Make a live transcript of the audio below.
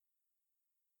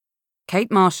Kate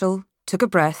Marshall took a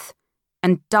breath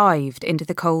and dived into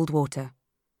the cold water.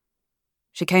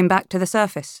 She came back to the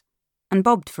surface and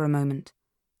bobbed for a moment,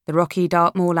 the rocky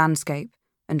Dartmoor landscape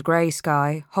and grey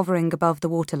sky hovering above the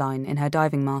waterline in her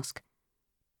diving mask.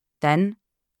 Then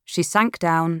she sank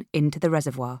down into the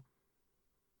reservoir.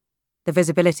 The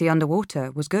visibility underwater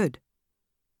was good.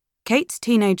 Kate's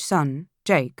teenage son,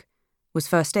 Jake, was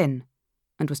first in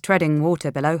and was treading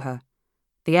water below her,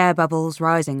 the air bubbles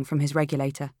rising from his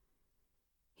regulator.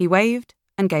 He waved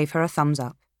and gave her a thumbs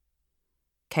up.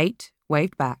 Kate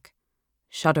waved back,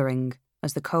 shuddering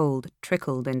as the cold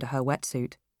trickled into her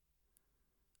wetsuit.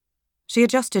 She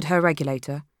adjusted her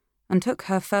regulator and took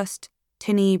her first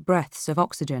tinny breaths of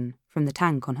oxygen from the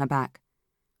tank on her back.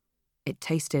 It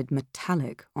tasted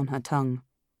metallic on her tongue.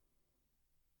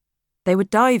 They were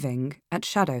diving at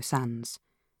Shadow Sands,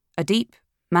 a deep,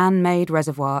 man-made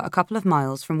reservoir a couple of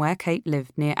miles from where Kate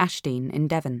lived near Ashdean in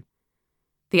Devon.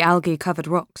 The algae-covered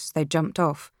rocks they jumped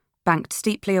off banked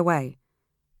steeply away,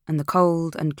 and the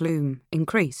cold and gloom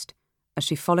increased as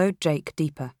she followed Jake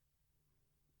deeper.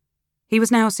 He was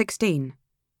now 16,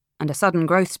 and a sudden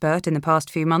growth spurt in the past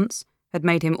few months had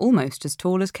made him almost as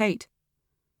tall as Kate.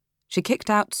 She kicked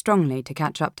out strongly to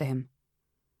catch up to him.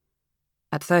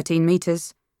 At 13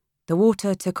 metres, the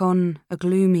water took on a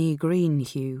gloomy green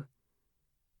hue.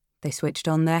 They switched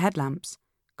on their headlamps,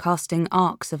 casting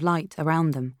arcs of light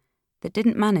around them that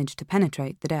didn't manage to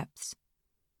penetrate the depths.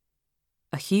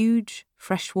 A huge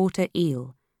freshwater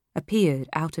eel appeared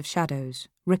out of shadows,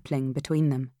 rippling between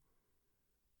them.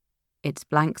 Its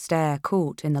blank stare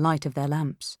caught in the light of their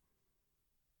lamps.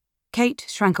 Kate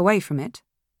shrank away from it,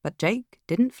 but Jake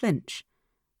didn't flinch,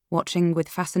 watching with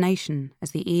fascination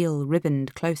as the eel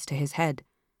ribboned close to his head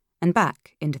and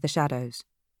back into the shadows.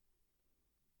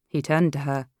 He turned to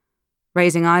her,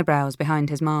 raising eyebrows behind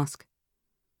his mask.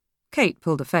 Kate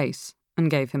pulled a face and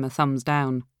gave him a thumbs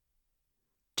down.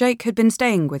 Jake had been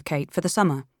staying with Kate for the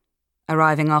summer,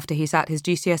 arriving after he sat his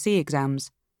GCSE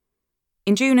exams.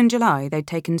 In June and July, they'd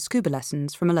taken scuba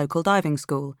lessons from a local diving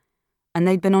school, and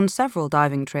they'd been on several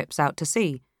diving trips out to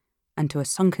sea and to a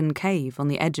sunken cave on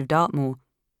the edge of Dartmoor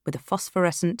with a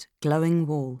phosphorescent, glowing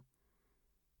wall.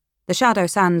 The Shadow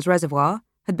Sands Reservoir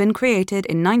had been created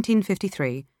in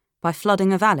 1953 by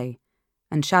flooding a valley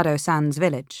and Shadow Sands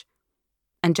Village,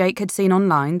 and Jake had seen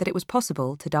online that it was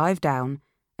possible to dive down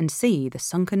and see the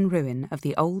sunken ruin of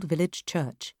the old village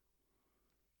church.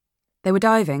 They were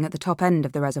diving at the top end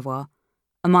of the reservoir,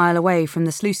 a mile away from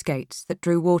the sluice gates that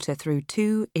drew water through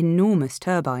 2 enormous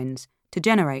turbines to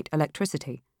generate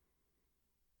electricity.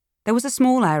 There was a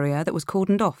small area that was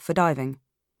cordoned off for diving.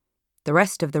 The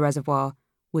rest of the reservoir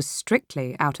was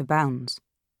strictly out of bounds.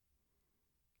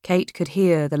 Kate could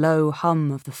hear the low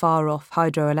hum of the far-off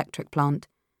hydroelectric plant,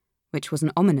 which was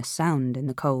an ominous sound in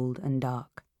the cold and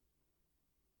dark.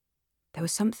 There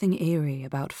was something eerie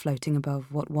about floating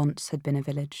above what once had been a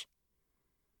village.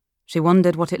 She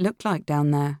wondered what it looked like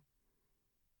down there.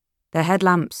 Their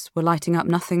headlamps were lighting up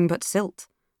nothing but silt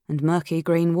and murky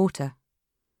green water.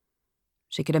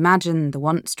 She could imagine the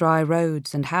once dry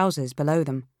roads and houses below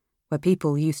them, where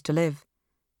people used to live,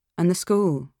 and the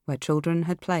school where children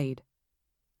had played.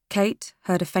 Kate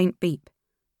heard a faint beep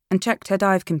and checked her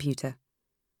dive computer.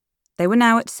 They were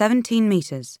now at 17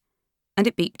 metres, and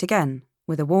it beeped again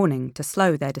with a warning to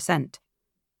slow their descent.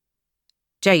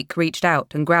 Jake reached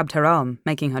out and grabbed her arm,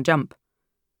 making her jump.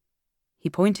 He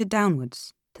pointed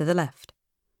downwards, to the left.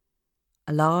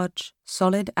 A large,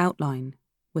 solid outline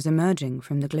was emerging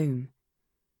from the gloom.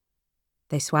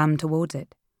 They swam towards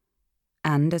it,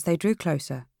 and as they drew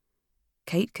closer,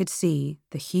 Kate could see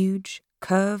the huge,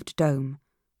 curved dome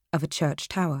of a church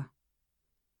tower.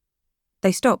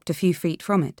 They stopped a few feet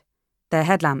from it, their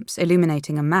headlamps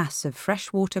illuminating a mass of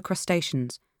freshwater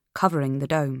crustaceans covering the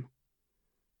dome.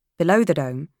 Below the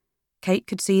dome, Kate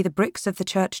could see the bricks of the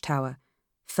church tower,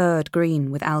 furred green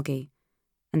with algae,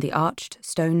 and the arched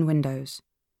stone windows.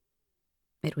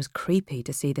 It was creepy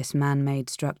to see this man-made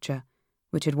structure,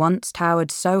 which had once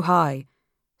towered so high,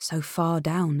 so far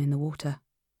down in the water.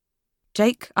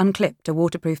 Jake unclipped a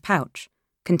waterproof pouch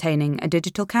containing a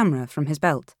digital camera from his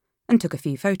belt and took a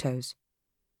few photos.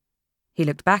 He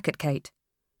looked back at Kate.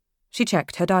 She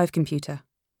checked her dive computer.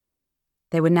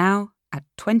 They were now at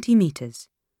 20 metres.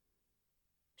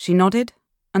 She nodded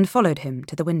and followed him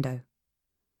to the window.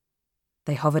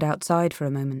 They hovered outside for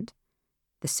a moment,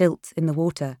 the silt in the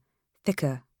water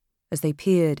thicker as they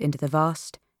peered into the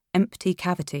vast, empty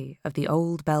cavity of the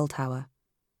old bell tower.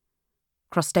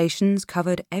 Crustaceans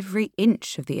covered every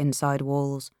inch of the inside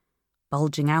walls,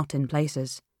 bulging out in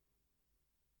places.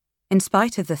 In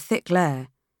spite of the thick layer,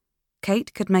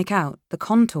 Kate could make out the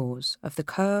contours of the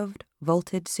curved,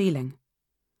 vaulted ceiling.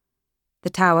 The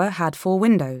tower had 4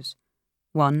 windows,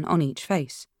 one on each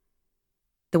face.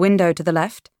 The window to the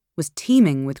left was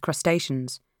teeming with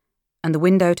crustaceans, and the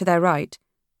window to their right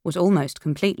was almost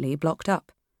completely blocked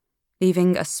up,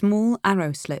 leaving a small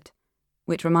arrow slit,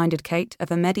 which reminded Kate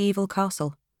of a medieval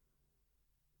castle.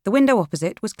 The window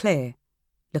opposite was clear,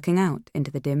 looking out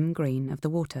into the dim green of the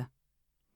water.